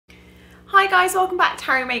Hi guys, welcome back to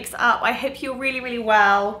Harry Makes It Up. I hope you're really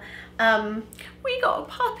well. We got a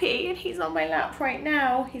puppy and he's on my lap right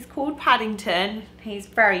now. He's called Paddington. He's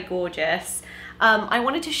very gorgeous. I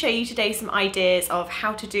wanted to show you today some ideas of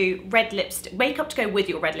how to do red lipstick, makeup to go with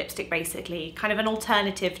your red lipstick basically, kind of an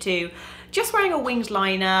alternative to just wearing a winged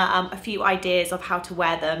liner, a few ideas of how to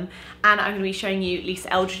wear them, and I'm going to be showing you Lisa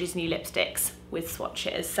Eldridge's new lipsticks with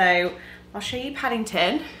swatches. So I'll show you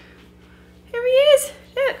Paddington. Here he is.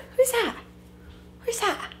 Look, who's that? Who's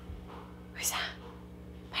that? Who's that?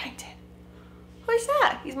 Paddington. Who's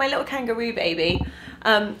that? He's my little kangaroo baby.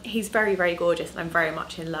 He's very gorgeous and I'm very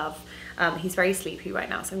much in love. He's very sleepy right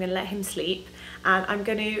now, so I'm going to let him sleep and I'm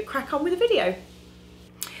going to crack on with the video.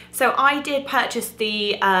 So I did purchase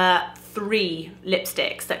the 3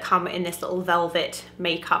 lipsticks that come in this little velvet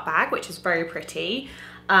makeup bag, which is very pretty.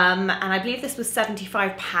 And I believe this was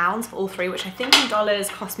 £75 for all 3, which I think in dollars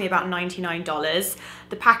cost me about $99.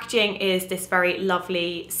 The packaging is this very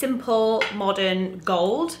lovely, simple, modern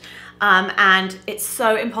gold. And it's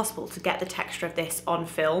so impossible to get the texture of this on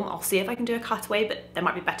film. I'll see if I can do a cutaway, but there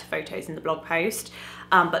might be better photos in the blog post.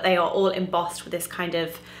 But they are all embossed with this kind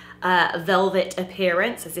of velvet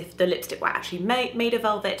appearance, as if the lipstick were actually made of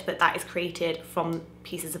velvet, but that is created from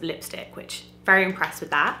pieces of lipstick, which very impressed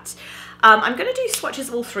with that. I'm going to do swatches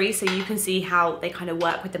of all 3 so you can see how they kind of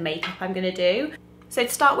work with the makeup I'm going to do. So to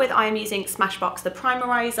start with, I am using Smashbox, the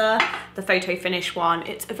primerizer, the photo finish one.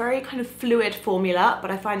 It's a very kind of fluid formula,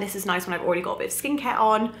 but I find this is nice when I've already got a bit of skincare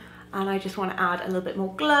on and I just want to add a little bit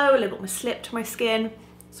more glow, a little bit more slip to my skin.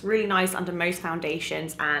 It's really nice under most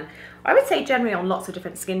foundations and I would say generally on lots of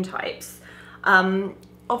different skin types.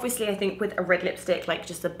 Obviously I think with a red lipstick, like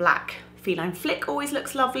just a black feline flick always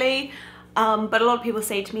looks lovely. But a lot of people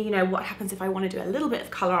say to me, you know, what happens if I want to do a little bit of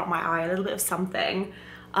colour on my eye, a little bit of something.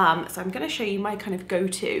 So I'm going to show you my kind of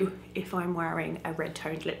go-to if I'm wearing a red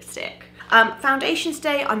toned lipstick. Foundation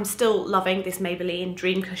today, I'm still loving this Maybelline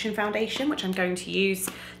Dream Cushion foundation, which I'm going to use.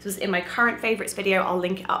 This was in my current favourites video. I'll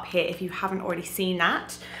link it up here if you haven't already seen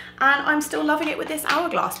that. And I'm still loving it with this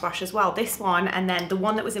Hourglass brush as well. This one, and then the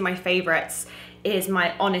one that was in my favourites is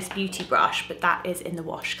my Honest Beauty brush, but that is in the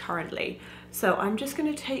wash currently. So I'm just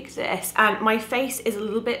going to take this, and my face is a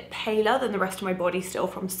little bit paler than the rest of my body still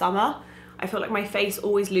from summer. I feel like my face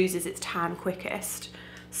always loses its tan quickest.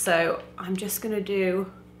 So I'm just going to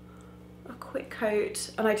do a quick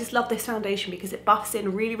coat, and I just love this foundation because it buffs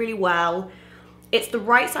in really well. It's the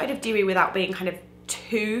right side of dewy without being kind of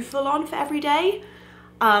too full on for every day.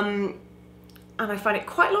 And I find it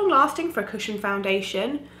quite long lasting for a cushion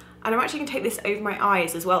foundation. And I'm actually going to take this over my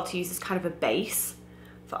eyes as well to use as kind of a base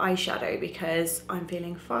for eyeshadow because I'm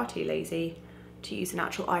feeling far too lazy to use a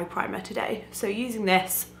natural eye primer today. So using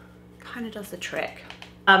this kind of does the trick.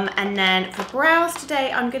 And then for brows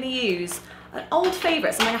today, I'm going to use an old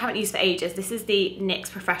favourite, something I haven't used for ages. This is the NYX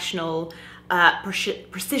Professional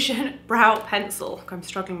Precision Brow Pencil. I'm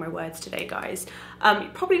struggling with my words today, guys.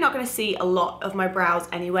 You're probably not going to see a lot of my brows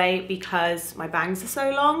anyway because my bangs are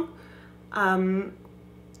so long. And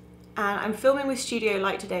I'm filming with studio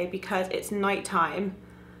light today because it's nighttime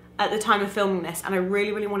at the time of filming this, and I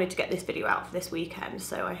really wanted to get this video out for this weekend,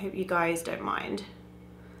 so I hope you guys don't mind.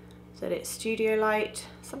 So it's studio light.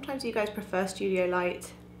 Sometimes you guys prefer studio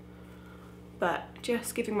light, but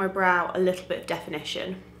just giving my brow a little bit of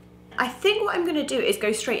definition. I think what I'm going to do is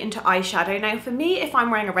go straight into eyeshadow. Now for me, if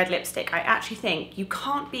I'm wearing a red lipstick, I actually think you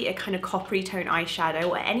can't beat a kind of coppery tone eyeshadow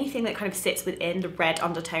or anything that kind of sits within the red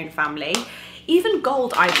undertone family. Even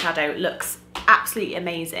gold eyeshadow looks absolutely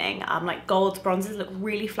amazing. Like gold bronzes look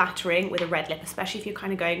really flattering with a red lip, especially if you're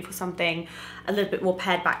kind of going for something a little bit more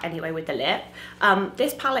pared back anyway with the lip.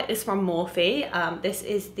 This palette is from Morphe. This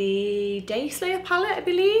is the Day Slayer palette, I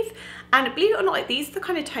believe. And believe it or not, like, these are the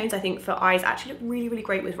kind of tones I think for eyes actually look really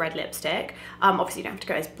great with red lipstick. Obviously you don't have to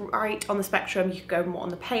go as bright on the spectrum, you could go more on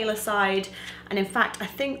the paler side. And in fact, I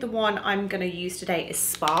think the one I'm going to use today is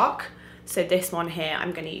Spark. So this one here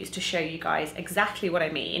I'm going to use to show you guys exactly what I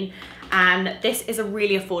mean. And this is a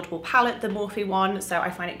really affordable palette, the Morphe one, so I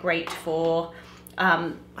find it great for,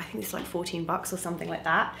 I think it's like 14 bucks or something like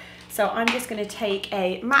that. So I'm just going to take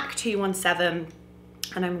a MAC 217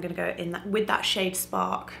 and I'm going to go in that with that shade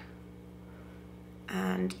Spark.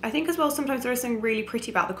 And I think as well sometimes there is something really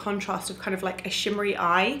pretty about the contrast of kind of like a shimmery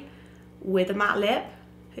eye with a matte lip.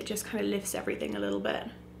 It just kind of lifts everything a little bit.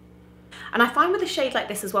 And I find with a shade like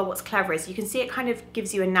this as well, what's clever is you can see it kind of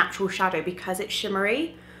gives you a natural shadow because it's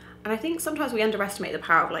shimmery. And I think sometimes we underestimate the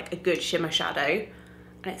power of like a good shimmer shadow.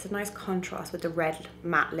 And it's a nice contrast with the red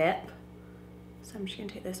matte lip. So I'm just going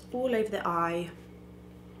to take this all over the eye.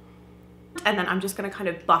 And then I'm just going to kind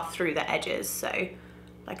of buff through the edges. So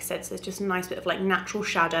like I said, so it's just a nice bit of like natural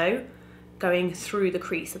shadow going through the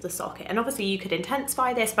crease of the socket. And obviously you could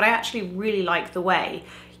intensify this, but I actually really like the way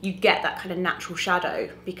you get that kind of natural shadow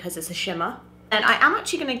because it's a shimmer. And I am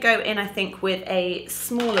actually going to go in, I think, with a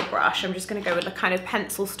smaller brush. I'm just going to go with a kind of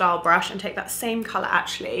pencil style brush and take that same colour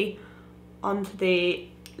actually onto the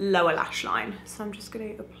lower lash line. So I'm just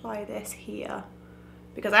going to apply this here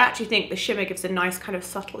because I actually think the shimmer gives a nice kind of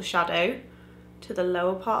subtle shadow to the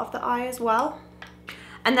lower part of the eye as well.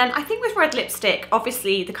 And then I think with red lipstick,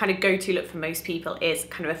 obviously the kind of go-to look for most people is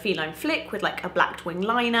kind of a feline flick with like a black wing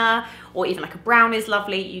liner, or even like a brown is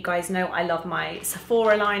lovely. You guys know I love my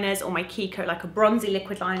Sephora liners, or my Kiko, like a bronzy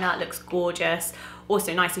liquid liner. It looks gorgeous.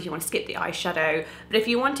 Also nice if you want to skip the eyeshadow. But if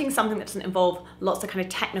you're wanting something that doesn't involve lots of kind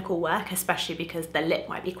of technical work, especially because the lip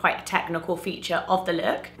might be quite a technical feature of the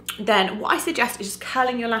look, then what I suggest is just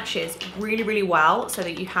curling your lashes really, really well so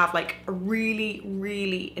that you have like a really,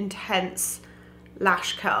 really intense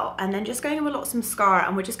lash curl, and then just going in with lots of mascara,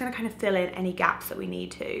 and we're just going to kind of fill in any gaps that we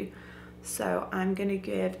need to. So I'm going to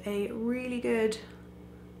give a really good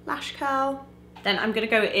lash curl. Then I'm going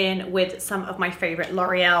to go in with some of my favourite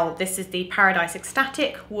L'Oreal. This is the Paradise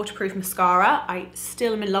Ecstatic Waterproof Mascara. I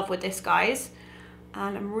still am in love with this, guys.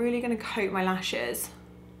 And I'm really going to coat my lashes.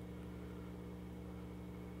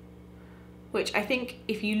 Which I think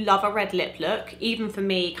if you love a red lip look, even for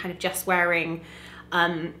me, kind of just wearing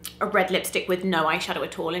a red lipstick with no eyeshadow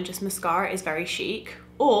at all and just mascara is very chic.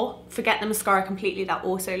 Or forget the mascara completely, that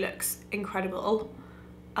also looks incredible.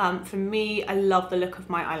 For me, I love the look of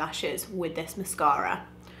my eyelashes with this mascara.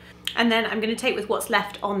 And then I'm going to take with what's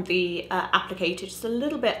left on the applicator just a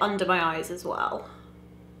little bit under my eyes as well,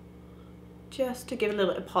 just to give a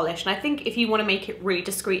little bit of polish. And I think if you want to make it really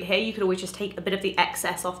discreet here, you could always just take a bit of the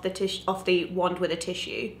excess off the wand with a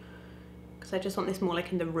tissue, because I just want this more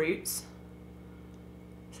like in the roots,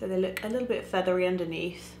 so they look a little bit feathery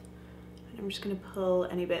underneath. And I'm just going to pull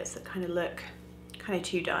any bits that kind of look kind of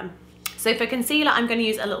too done. So for concealer, I'm going to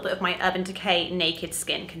use a little bit of my Urban Decay Naked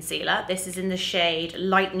Skin Concealer. This is in the shade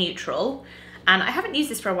Light Neutral. And I haven't used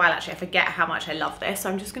this for a while, actually. I forget how much I love this. So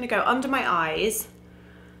I'm just going to go under my eyes.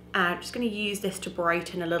 And I'm just going to use this to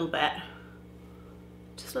brighten a little bit.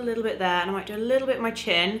 Just a little bit there. And I might do a little bit on my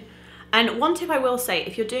chin. And one tip I will say,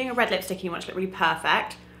 if you're doing a red lipstick and you want it to look really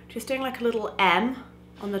perfect, just doing like a little M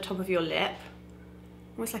on the top of your lip,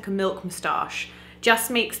 almost like a milk moustache,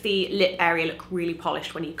 just makes the lip area look really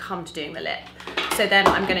polished when you come to doing the lip. So then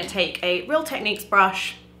I'm going to take a Real Techniques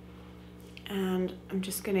brush and I'm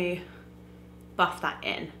just going to buff that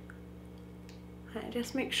in. And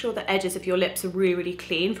just make sure the edges of your lips are really, really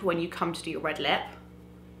clean for when you come to do your red lip.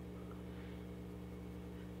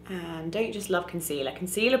 And don't just love concealer.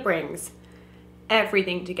 Concealer brings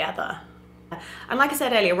everything together. And like I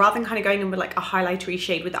said earlier, rather than kind of going in with like a highlightery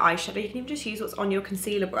shade with the eyeshadow, you can even just use what's on your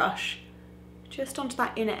concealer brush just onto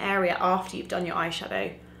that inner area after you've done your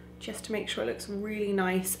eyeshadow, just to make sure it looks really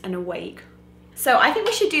nice and awake. So I think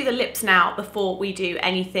we should do the lips now before we do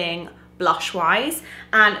anything blush wise.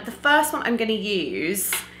 And the first one I'm going to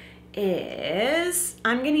use is,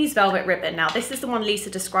 I'm going to use Velvet Ribbon. Now this is the one Lisa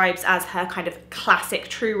describes as her kind of classic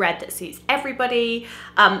true red that suits everybody.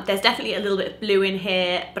 There's definitely a little bit of blue in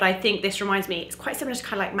here, but I think this reminds me, it's quite similar to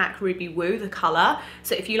kind of like MAC Ruby Woo, the colour.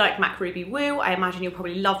 So if you like MAC Ruby Woo, I imagine you'll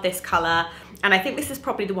probably love this colour. And I think this is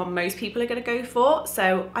probably the one most people are going to go for.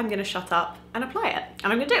 So I'm going to shut up and apply it.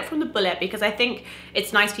 And I'm going to do it from the bullet because I think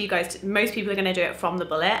it's nice for you guys to, most people are going to do it from the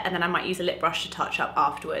bullet, and then I might use a lip brush to touch up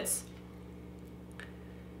afterwards.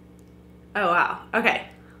 Oh wow, okay.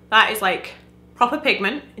 That is like proper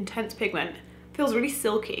pigment, intense pigment. Feels really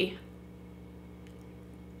silky.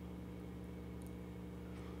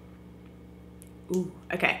 Ooh,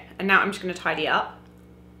 okay. And now I'm just gonna tidy up.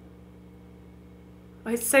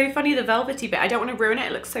 Oh, it's so funny, the velvety bit. I don't want to ruin it,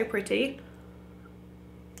 it looks so pretty.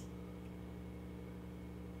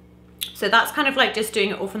 So that's kind of like just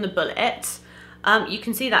doing it all from the bullet. You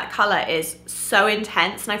can see that colour is so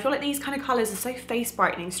intense, and I feel like these kind of colours are so face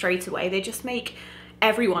brightening straight away. They just make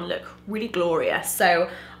everyone look really glorious. So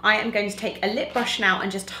I am going to take a lip brush now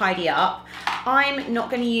and just tidy up. I'm not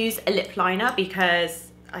going to use a lip liner because,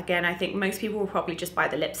 again, I think most people will probably just buy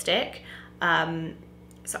the lipstick.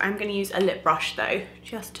 So I'm going to use a lip brush though,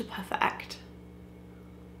 just to perfect.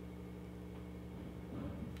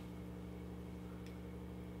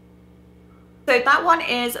 So that one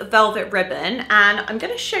is Velvet Ribbon, and I'm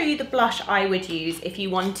going to show you the blush I would use if you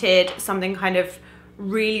wanted something kind of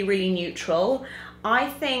really, really neutral. I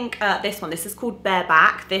think this one, this is called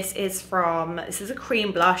Bareback. This is a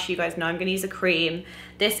cream blush. You guys know I'm going to use a cream.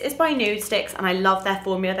 This is by Nude Sticks, and I love their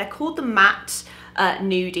formula. They're called the Matte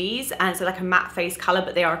Nudies, and so like a matte face color,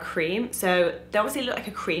 but they are a cream. So they obviously look like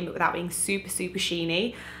a cream, but without being super, super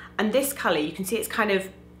sheeny. And this color, you can see it's kind of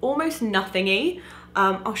almost nothingy.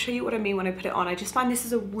 I'll show you what I mean when I put it on. I just find this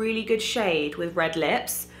is a really good shade with red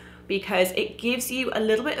lips because it gives you a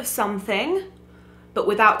little bit of something, but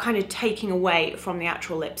without kind of taking away from the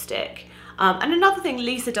actual lipstick. And another thing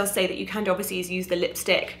Lisa does say that you can obviously is use the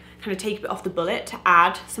lipstick, kind of take a bit off the bullet to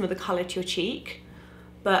add some of the color to your cheek.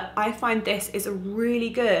 But I find this is a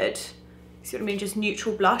really good, see what I mean, just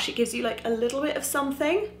neutral blush. It gives you like a little bit of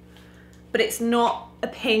something, but it's not a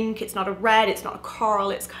pink, it's not a red, it's not a coral,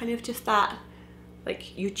 it's kind of just that,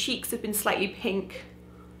 like your cheeks have been slightly pink,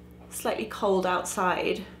 slightly cold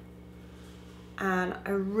outside. And I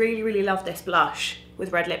really, really love this blush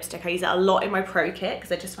with red lipstick. I use it a lot in my pro kit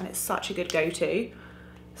because I just find it such a good go-to.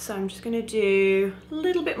 So I'm just gonna do a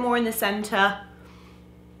little bit more in the center,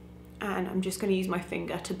 and I'm just gonna use my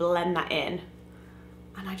finger to blend that in.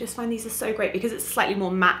 And I just find these are so great because it's slightly more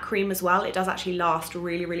matte cream as well. It does actually last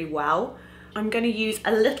really, really well. I'm gonna use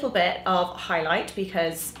a little bit of highlight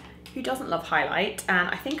because who doesn't love highlight? And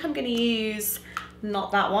I think I'm gonna use,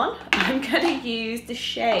 not that one, I'm gonna use the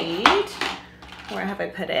shade, where have I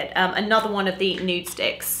put it? Another one of the Nude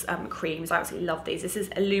Sticks creams. I absolutely love these. This is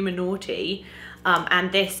Illuminati,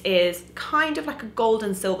 and this is kind of like a gold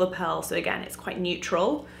and silver pearl. So again, it's quite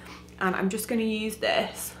neutral. And I'm just gonna use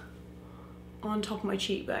this on top of my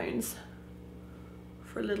cheekbones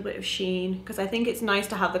for a little bit of sheen, because I think it's nice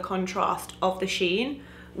to have the contrast of the sheen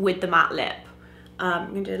with the matte lip. I'm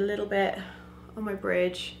gonna do a little bit on my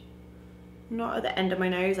bridge, not at the end of my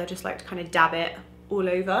nose. I just like to kind of dab it all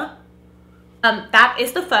over. That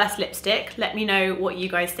is the first lipstick. Let me know what you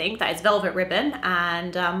guys think. That is Velvet Ribbon,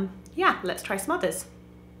 and yeah, let's try some others.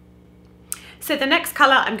 So the next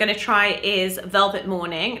color I'm gonna try is Velvet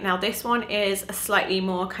Morning. Now this one is a slightly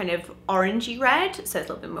more kind of orangey red, so it's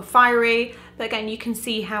a little bit more fiery, but again, you can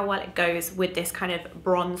see how well it goes with this kind of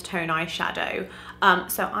bronze tone eyeshadow.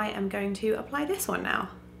 So I am going to apply this one now.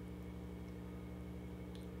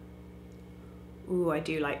 Ooh, I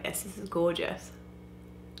do like this. This is gorgeous.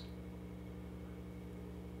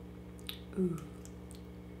 Ooh.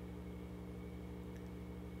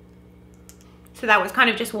 So that was kind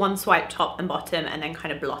of just one swipe top and bottom and then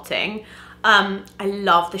kind of blotting. I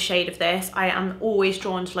love the shade of this. I am always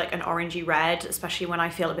drawn to like an orangey red, especially when I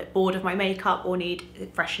feel a bit bored of my makeup or need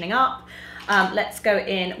freshening up. Let's go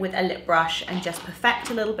in with a lip brush and just perfect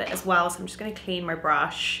a little bit as well. So I'm just gonna clean my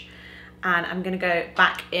brush and I'm gonna go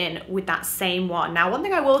back in with that same one. Now, one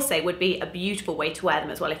thing I will say would be a beautiful way to wear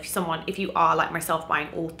them as well. If you are like myself buying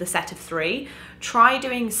all the set of 3, try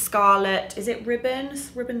doing Scarlet, is it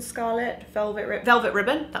ribbons? Ribbon Scarlet, Velvet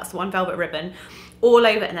Ribbon, that's the one, Velvet Ribbon, all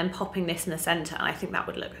over and then popping this in the center. And I think that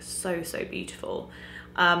would look so, so beautiful.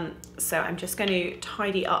 So I'm just gonna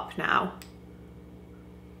tidy up now.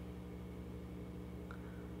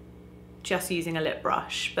 Just using a lip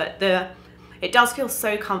brush, but it does feel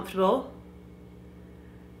so comfortable.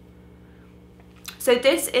 So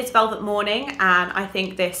this is Velvet Morning, and I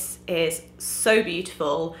think this is so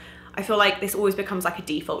beautiful. I feel like this always becomes like a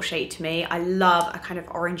default shade to me. I love a kind of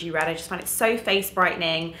orangey red. I just find it so face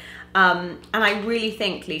brightening. And I really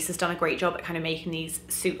think Lisa's done a great job at kind of making these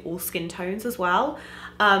suit all skin tones as well.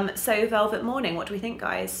 So Velvet Morning, what do we think,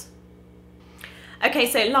 guys? Okay,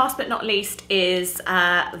 so last but not least is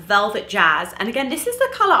Velvet Jazz. And again, this is the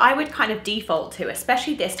color I would kind of default to,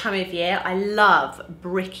 especially this time of year. I love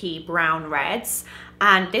bricky brown reds.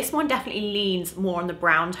 And this one definitely leans more on the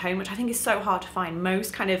brown tone, which I think is so hard to find.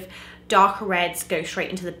 Most kind of darker reds go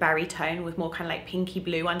straight into the berry tone with more kind of like pinky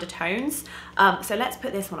blue undertones. So let's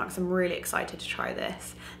put this one on because I'm really excited to try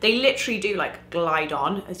this. They literally do like glide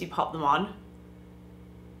on as you pop them on.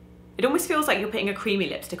 It almost feels like you're putting a creamy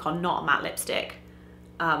lipstick on, not a matte lipstick.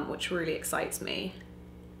 Which really excites me.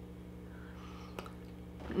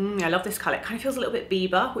 I love this color. It kind of feels a little bit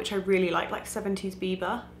Bieber, which I really like 70s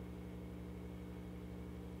Bieber.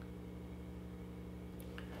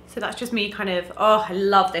 So that's just me kind of, oh, I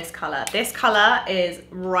love this color. This color is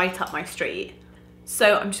right up my street.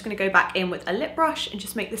 So I'm just gonna go back in with a lip brush and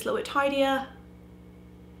just make this a little bit tidier.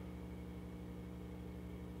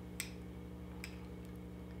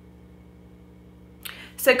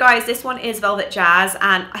 So guys, this one is Velvet Jazz,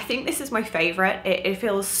 and I think this is my favorite. It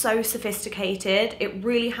feels so sophisticated. It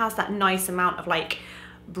really has that nice amount of like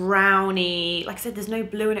brownie, like I said, there's no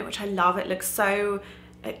blue in it, which I love. It looks so,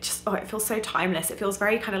 it feels so timeless. It feels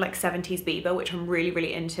very kind of like 70s Bieber, which I'm really,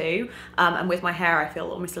 really into. And with my hair, I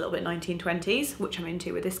feel almost a little bit 1920s, which I'm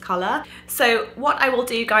into with this color. So what I will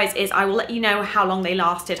do, guys, is I will let you know how long they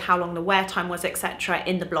lasted, how long the wear time was, etc.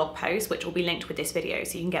 in the blog post, which will be linked with this video.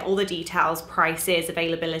 So you can get all the details, prices,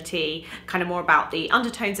 availability, kind of more about the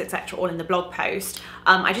undertones, etc. all in the blog post.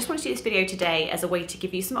 I just wanted to do this video today as a way to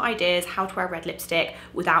give you some ideas how to wear red lipstick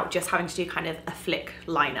without just having to do kind of a flick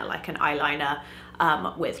liner, like an eyeliner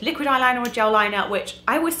with liquid eyeliner or gel liner, which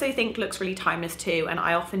I also think looks really timeless too, and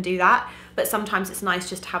I often do that, but sometimes it's nice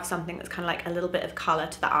just to have something that's kind of like a little bit of color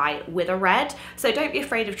to the eye with a red. So don't be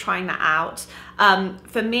afraid of trying that out.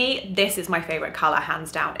 For me, this is my favorite color,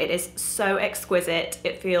 hands down. It is so exquisite.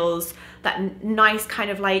 It feels that nice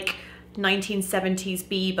kind of like 1970s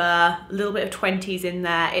Bieber, a little bit of 20s in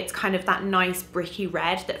there. It's kind of that nice bricky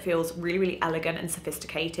red that feels really, really elegant and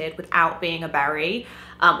sophisticated without being a berry.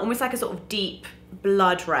 Almost like a sort of deep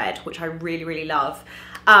blood red, which I really, really love.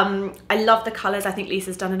 I love the colors. I think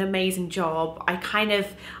Lisa's done an amazing job. I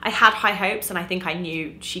had high hopes, and I think I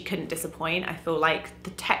knew she couldn't disappoint. I feel like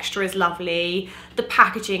the texture is lovely. The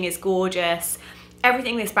packaging is gorgeous.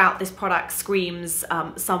 Everything about this product screams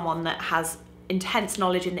someone that has intense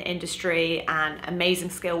knowledge in the industry and amazing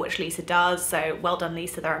skill, which Lisa does. So well done,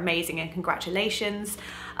 Lisa. They're amazing, and congratulations.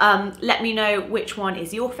 Let me know which one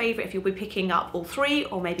is your favorite, if you'll be picking up all three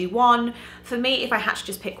or maybe one. For me, if I had to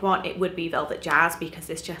just pick one, it would be Velvet Jazz, because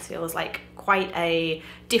this just feels like quite a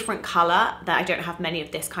different color that I don't have many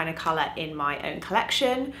of this kind of color in my own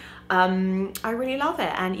collection. I really love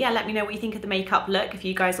it, and yeah, let me know what you think of the makeup look if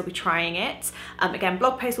you guys will be trying it. Again,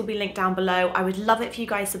 blog post will be linked down below. I would love it if you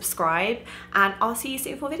guys subscribe, and I'll see you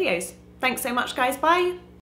soon for videos. Thanks so much, guys. Bye.